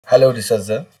Hello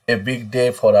researcher, a big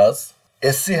day for us.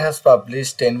 Esri has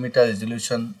published 10-meter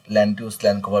resolution land use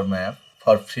land cover map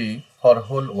for free for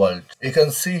whole world. You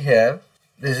can see here,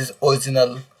 this is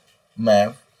original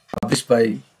map published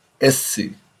by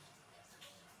Esri.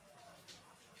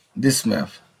 This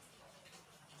map.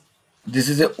 This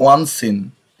is a one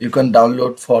scene you can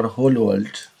download for whole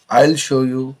world. I'll show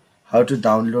you how to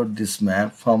download this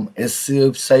map from Esri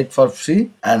website for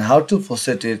free and how to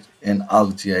process it in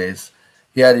ArcGIS.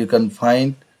 Here you can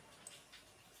find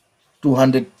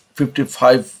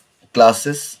 255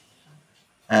 classes,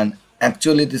 and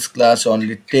actually this class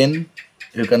only 10.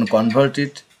 You can convert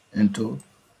it into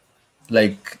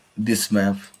like this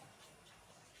map.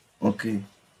 Okay,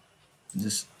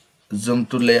 just zoom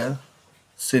to layer,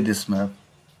 see this map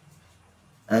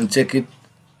and check it.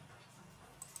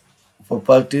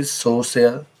 Properties, source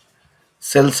here,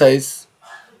 cell size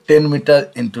 10 meter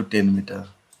into 10 meter.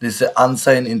 This is an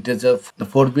unsigned integer, the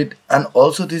 4-bit, and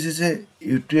also this is a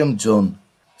UTM zone.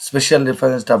 Special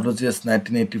reference WGS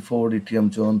 1984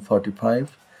 UTM zone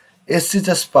 45. Esri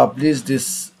just published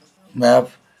this map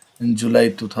in July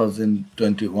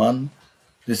 2021.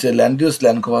 This is a land use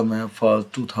land cover map for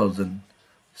 2000.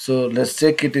 So let's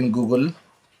check it in Google.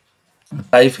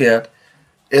 Type here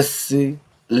Esri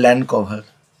land cover,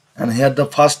 and here the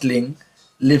first link,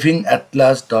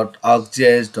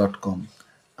 livingatlas.arcgis.com.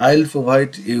 I'll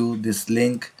provide you this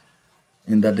link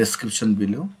in the description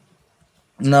below.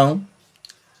 Now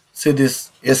see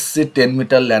this Esri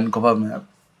 10-meter land cover map.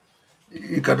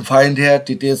 You can find here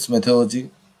details methodology.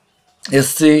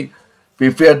 Esri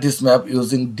prepared this map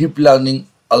using deep learning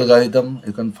algorithm.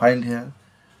 You can find here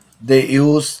they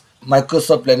use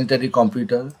Microsoft Planetary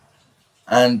Computer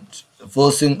and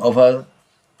forcing over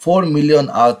 4 million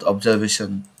Earth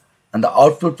observation, and the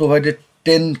output provided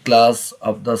 10 class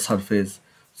of the surface.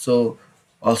 So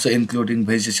also including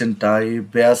vegetation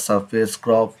type, bare surface,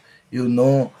 crop.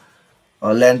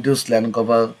 Land use land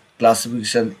cover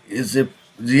classification is a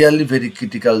really very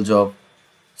critical job.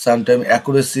 Sometimes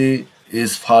accuracy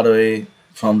is far away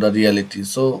from the reality.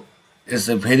 So it's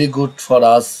a very good for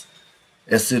us.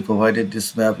 Esri provided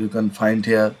this map. You can find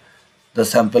here the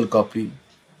sample copy.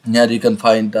 Here you can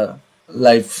find the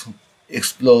live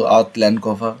explore Earth land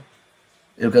cover.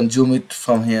 You can zoom it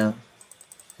from here.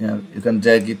 Here you can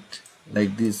drag it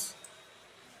like this.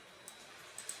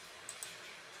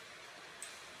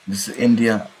 This is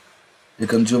India. You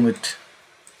can zoom it.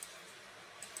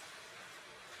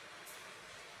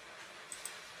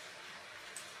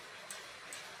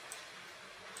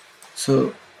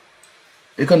 So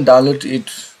you can download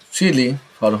it freely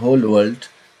for whole world.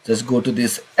 Just go to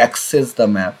this access the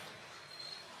map,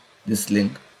 this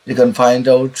link. You can find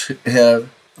out here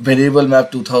variable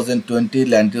map 2020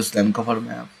 land use land cover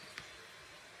map,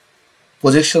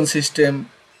 projection system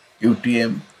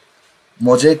UTM,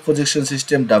 mosaic projection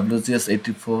system WGS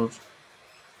 84,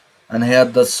 and here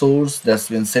the source, that's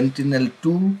been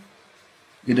Sentinel-2,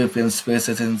 European Space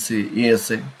Agency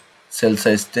ESA, cell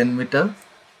size 10 meter,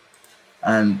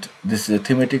 and this is a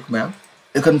thematic map.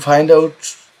 You can find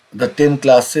out the 10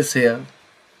 classes here.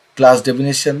 Class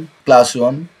definition, class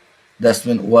 1, that's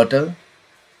mean water,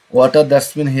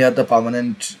 that's mean here the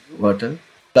permanent water.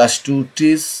 Class 2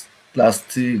 trees, class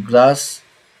 3 grass,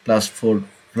 class 4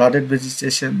 flooded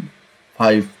vegetation,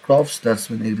 5 crops, that's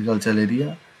mean agricultural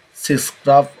area, 6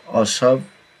 crop or shrub,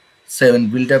 7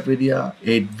 build up area,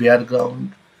 8 bare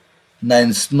ground,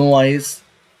 9 snow ice,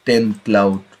 10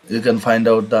 cloud. You can find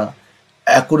out the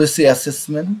accuracy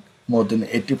assessment, more than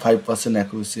 85%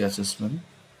 accuracy assessment.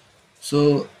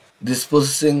 So this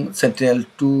processing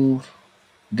Sentinel-2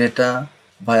 data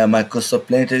via Microsoft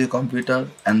Planetary Computer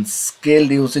and scaled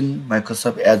using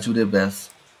Microsoft Azure base.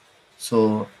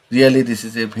 So really this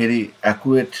is a very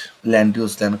accurate land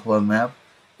use land cover map.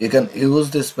 You can use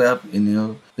this map in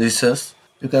your research.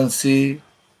 You can see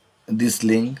this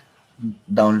link,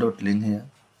 download link here.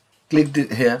 Click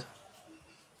here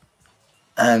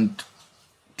and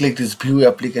click this view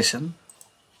application.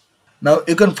 Now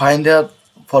you can find out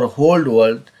for whole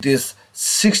world it is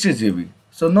 60 GB.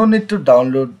 So no need to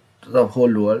download the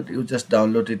whole world. You just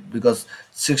download it because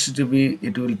 60 GB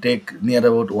it will take near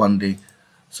about 1 day.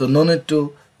 So no need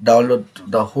to download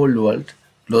the whole world.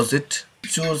 Close it.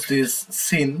 Choose this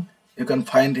scene. You can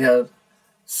find here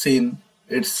scene.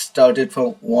 It started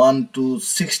from 1 to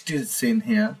 60 scene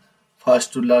here.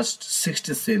 First to last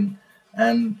 60 scene.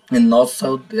 And in north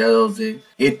south there was a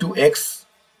to X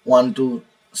 1 to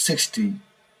 60.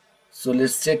 So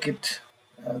let's check it.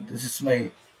 This is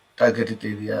my targeted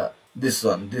area. This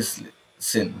one, this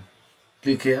scene.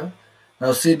 Click here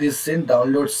Now see this scene,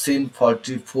 download scene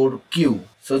 44Q.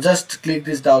 So just click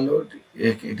this download.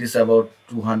 It is about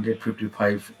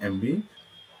 255 MB.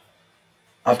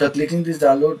 After clicking this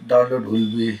download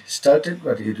will be started,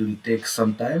 but it will take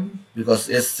some time because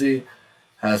Esri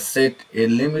has set a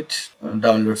limit on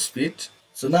download speed.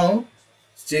 So now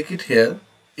check it here.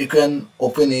 You can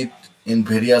open it in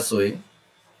various way,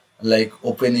 like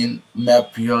open in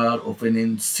map viewer, open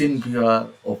in scene viewer,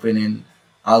 open in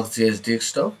ArcGIS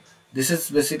desktop. This is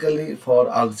basically for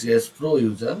ArcGIS Pro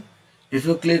user. If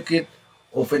you click it,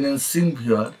 open in scene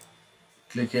viewer,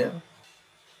 click here.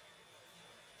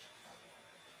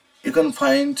 You can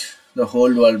find the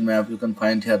whole world map. You can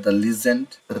find here the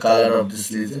legend, the color of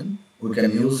this legend. We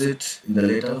can use it in the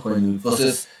later when we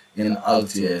process in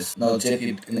ArcGIS. Now check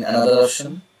it in another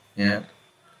option here,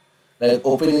 like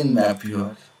open in map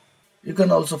viewer. You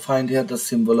can also find here the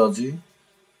symbology,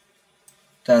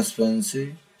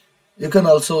 transparency. You can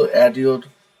also add your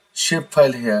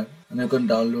shapefile here and you can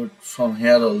download from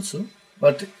here also.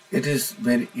 But it is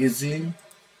very easy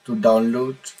to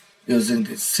download using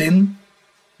this scene.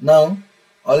 Now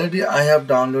already I have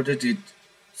downloaded it.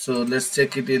 So let's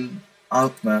check it in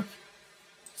ArcMap.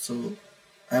 So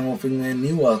I'm opening a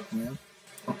new ArcMap.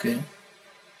 Okay.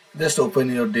 Just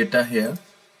open your data here.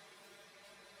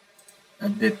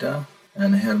 And data,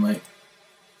 and here my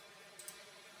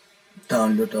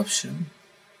download option.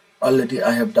 Already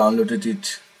I have downloaded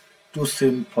it to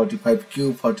sim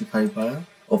 45Q 45R.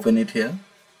 Open it here.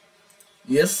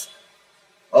 Yes,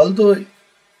 although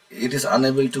it is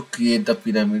unable to create the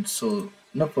pyramid, so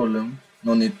no problem,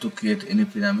 no need to create any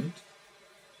pyramid.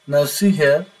 Now see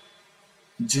here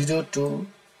 0 to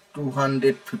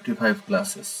 255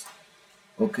 classes.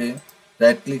 Okay,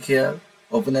 right click here,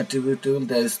 open attribute table.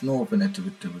 There is no open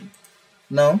attribute table.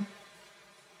 Now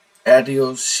add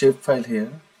your shapefile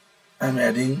here. I'm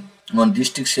adding one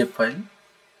district shapefile,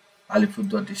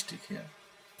 Alipurduar district here,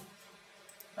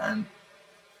 and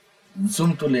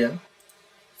zoom to layer,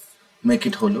 make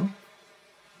it hollow.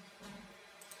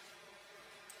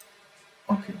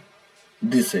 Okay,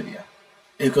 this area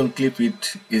you can clip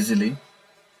it easily.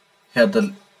 Here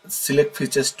the select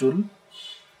features tool,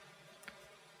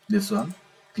 this one,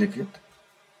 click it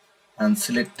and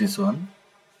select this one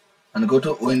and go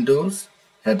to Windows.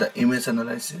 Here the image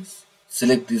analysis,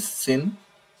 select this scene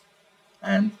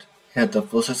and here the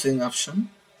processing option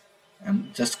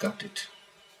and just cut it.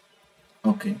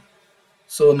 Okay,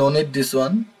 so no need this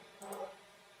one.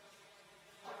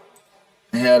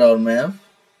 Here our map.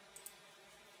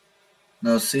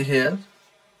 Now see here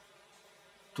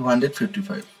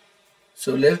 255.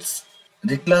 So let's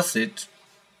reclass it.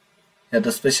 Here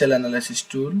the special analysis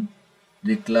tool,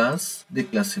 reclass,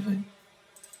 declassify.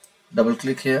 Double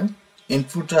click here,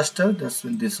 input raster, that's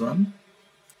this one.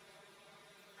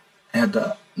 Here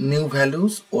the new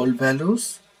values, old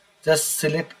values, just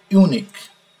select unique.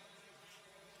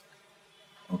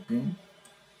 Okay,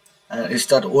 and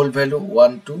start old value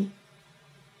 1 to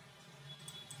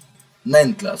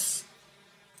 9 class.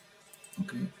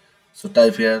 Okay, so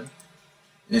type here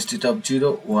instead of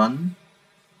 0 1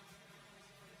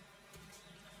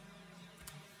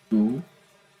 2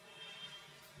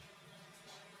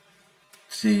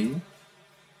 3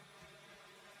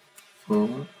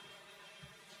 4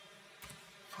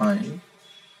 5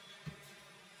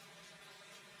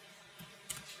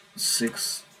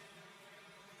 6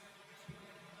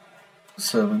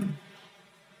 7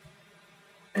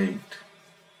 8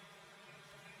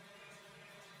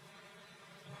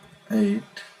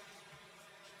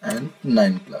 and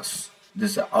 9 class.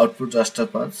 This is the output raster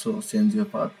path, so change your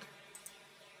path.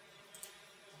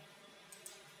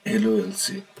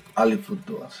 LULC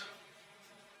Alipurduar.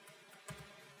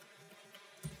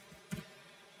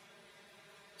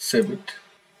 Save it,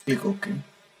 click OK.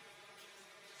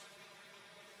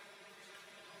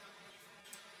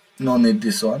 No need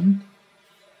this one.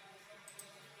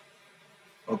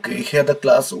 Okay, here the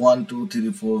class 1 2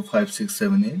 3 4 5 6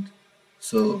 7 8.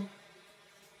 So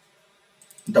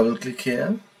double click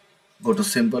here, go to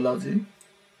symbology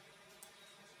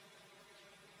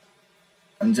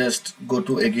and just go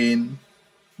to again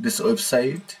this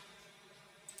website.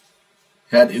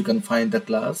 Here you can find the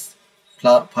class,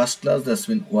 first class, that's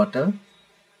been water.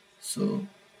 So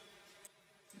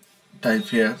type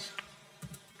here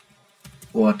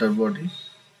water body.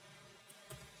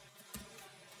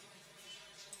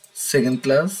 Second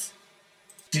class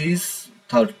trees,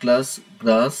 third class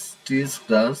grass, trees,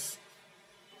 grass.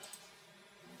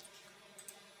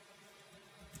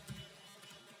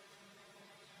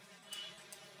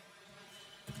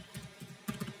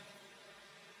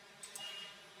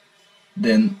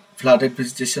 Then flooded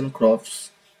vegetation, crops.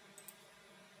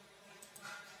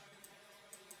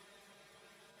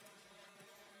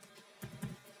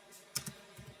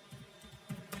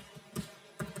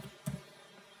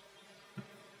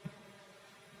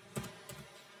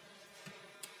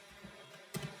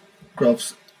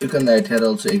 Crops, you can write here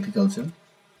also agriculture.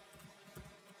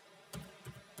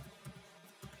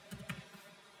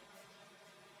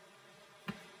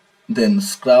 Then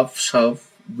scrub, shrub,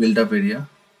 build up area.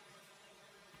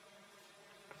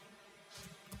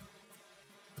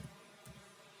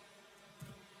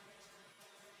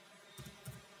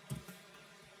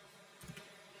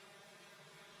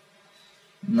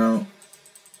 Now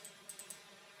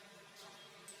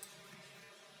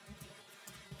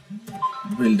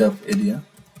build up area.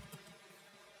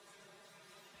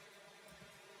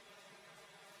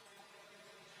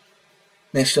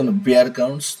 Next on bear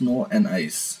count, snow and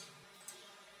ice.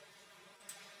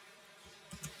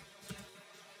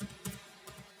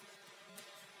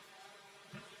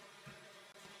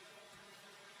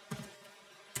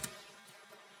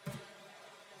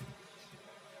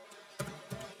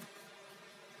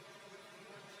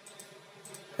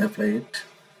 Apply it.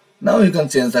 Now you can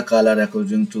change the color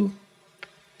according to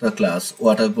the class.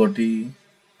 Water body,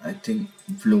 I think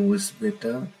blue is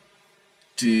better.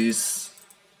 Trees,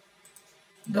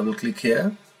 double click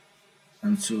here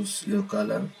and choose your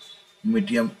color.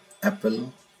 Medium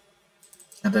apple,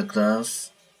 other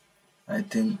grass, I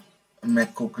think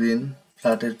mako green,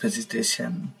 flooded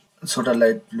vegetation, soda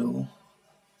light blue,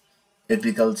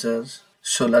 agriculture,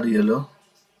 solar yellow,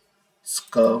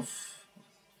 scarf,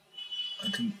 I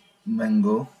think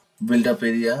mango, build up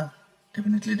area,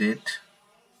 definitely red,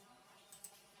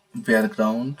 bare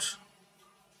ground,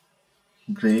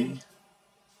 gray,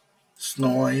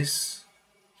 snow ice,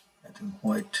 I think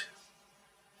white,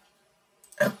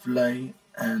 apply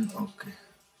and okay.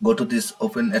 Go to this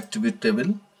open attribute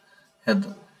table.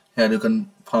 Here you can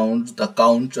find the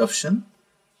count option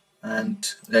and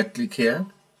right click here,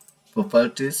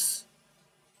 properties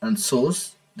and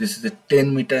source. This is a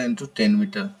 10 meter into 10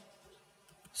 meter.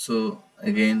 So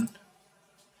again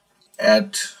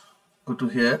add, go to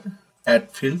here,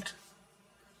 add field,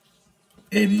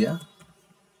 area,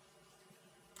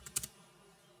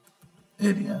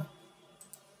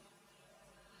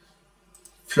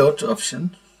 float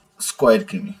option, square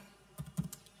km.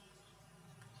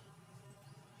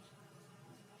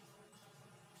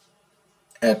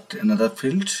 Add another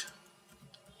field,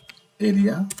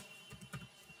 area,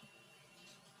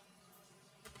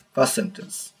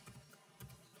 percentage,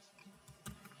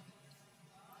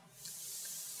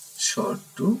 short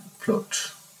to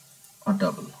float or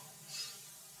double.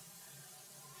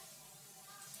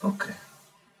 Okay.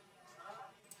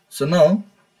 So now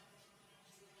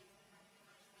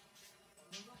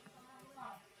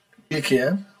click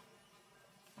here,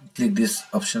 click this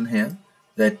option here,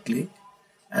 right click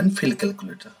and fill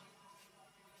calculator.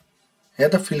 Here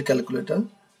the fill calculator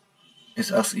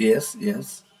is asked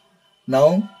yes.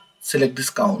 Now select this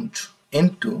count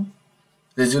into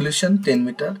resolution 10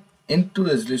 meter into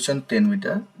resolution 10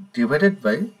 meter divided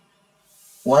by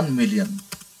 1 million,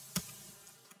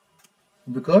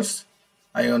 because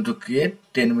I want to create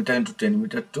 10 meter into 10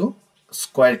 meter to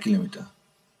square kilometer.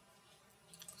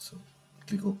 So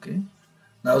click OK.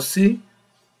 Now see,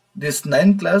 this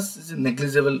 9 class is a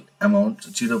negligible amount,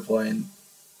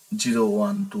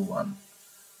 0.0121.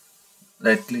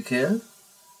 Right click here,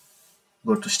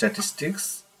 go to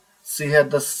statistics, see here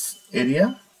the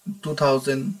area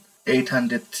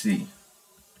 2803.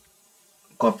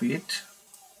 Copy it,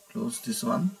 close this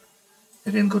one,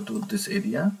 again go to this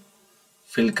area,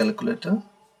 fill calculator,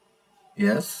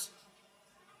 yes.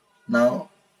 Now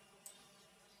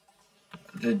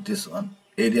let this one,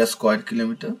 area square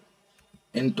kilometer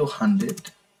into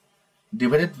 100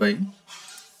 divided by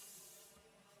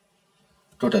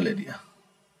total area.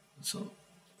 So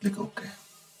click OK.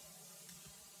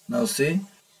 Now see,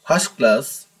 first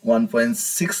class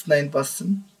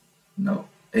 1.69%. Now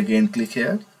again click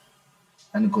here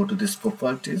and go to this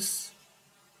properties.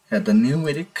 Here the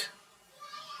numeric,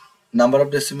 number of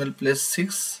decimal place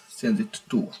 6, change it to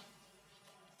 2.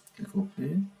 Click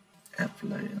OK,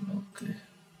 apply and OK.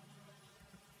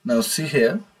 Now see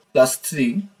here, class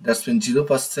 3, that's been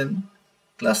 0%,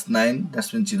 class 9,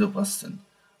 that's been 0%.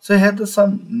 So here the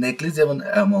some negligible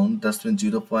amount, that's been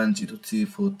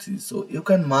 0.0343. So you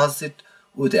can merge it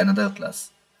with another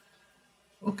class.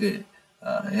 Okay,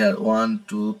 here 1,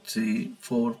 2, 3,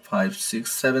 4, 5,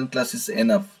 6, 7 class is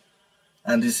enough.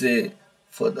 And this is a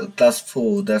for the class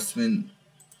 4, that's been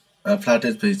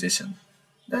flooded vegetation.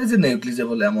 There is a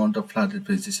negligible amount of flooded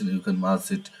vegetation, you can merge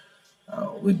it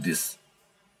with this.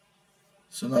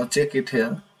 So now check it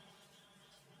here.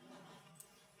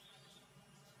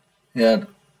 Here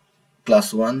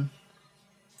class 1,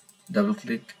 double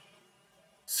click,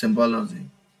 symbology,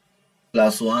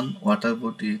 class 1 water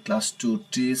body, class 2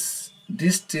 trees.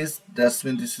 This trees, that's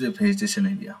mean this is a vegetation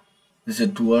area. This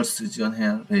is towards region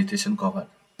here, vegetation cover.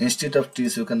 Instead of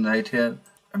trees, you can write here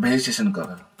vegetation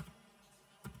cover.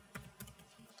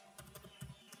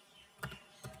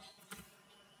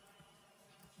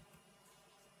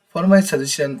 For my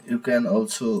suggestion, you can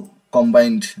also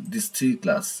combine these three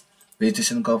class,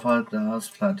 vegetation cover, grass,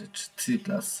 flooded, three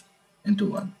class into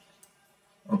one.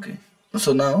 Okay.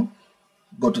 So now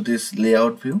go to this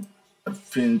layout view,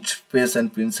 print paste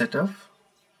and print setup.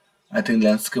 I think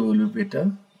landscape will be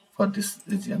better for this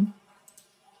region.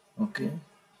 Okay.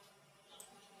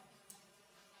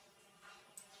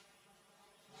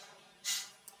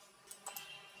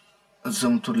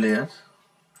 Zoom to layer.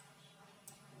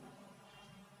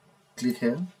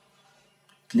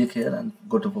 Click here and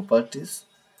go to properties,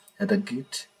 add a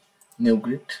grid, new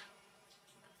grid,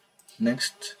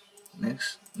 next,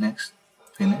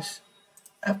 finish,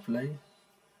 apply,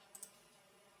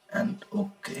 and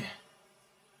OK.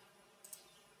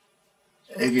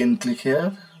 Again click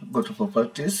here, go to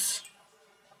properties,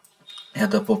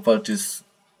 add the properties,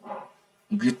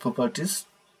 grid properties.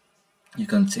 You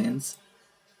can change,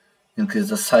 increase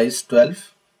the size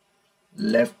 12,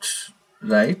 left,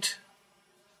 right,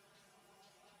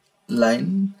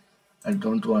 line, I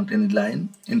don't want any line,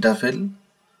 interval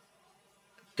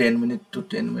 10 minute to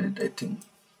 10 minute, I think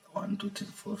 1 2 3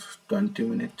 4 20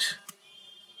 minute,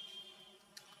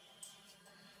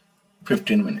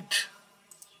 15 minute,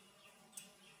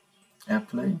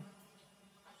 apply.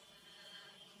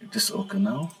 It is okay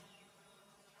now.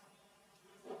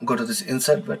 Go to this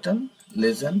insert button,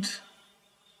 legend,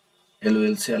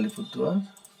 LULC Alipurduar,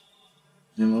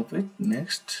 remove it,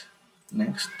 next,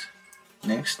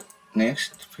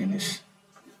 finish.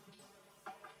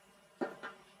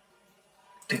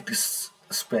 Take this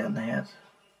span here.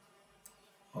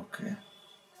 Okay.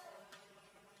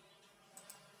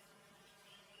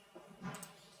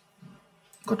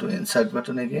 Go to insert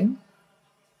button again,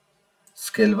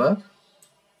 scale bar.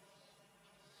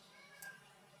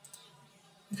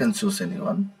 You can choose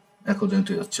anyone according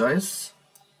to your choice.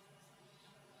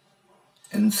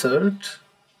 Insert,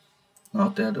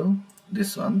 not arrow,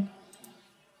 this one.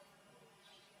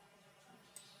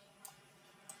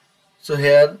 So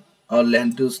here our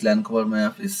land use land cover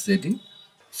map is ready.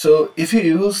 So if you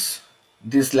use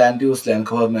this land use land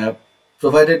cover map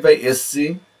provided by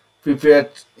Esri, prepared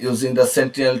using the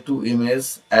Sentinel-2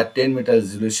 image at 10-meter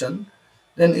resolution,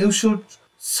 then you should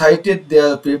cite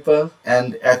their paper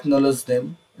and acknowledge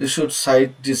them. You should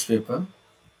cite this paper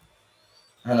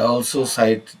and also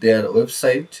cite their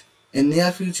website. In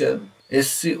near future,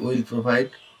 Esri will provide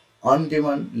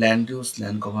on-demand land use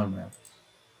land cover map.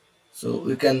 So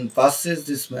we can purchase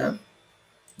this map,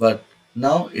 but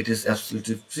now it is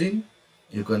absolutely free.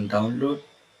 You can download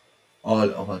all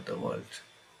over the world.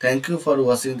 Thank you for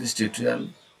watching this tutorial.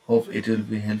 Hope it will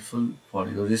be helpful for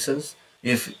your research.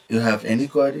 If you have any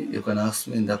query, you can ask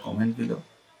me in the comment below.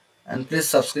 And please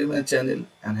subscribe my channel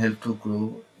and help to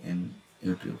grow in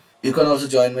YouTube. You can also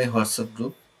join my WhatsApp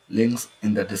group. Links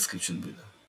in the description below.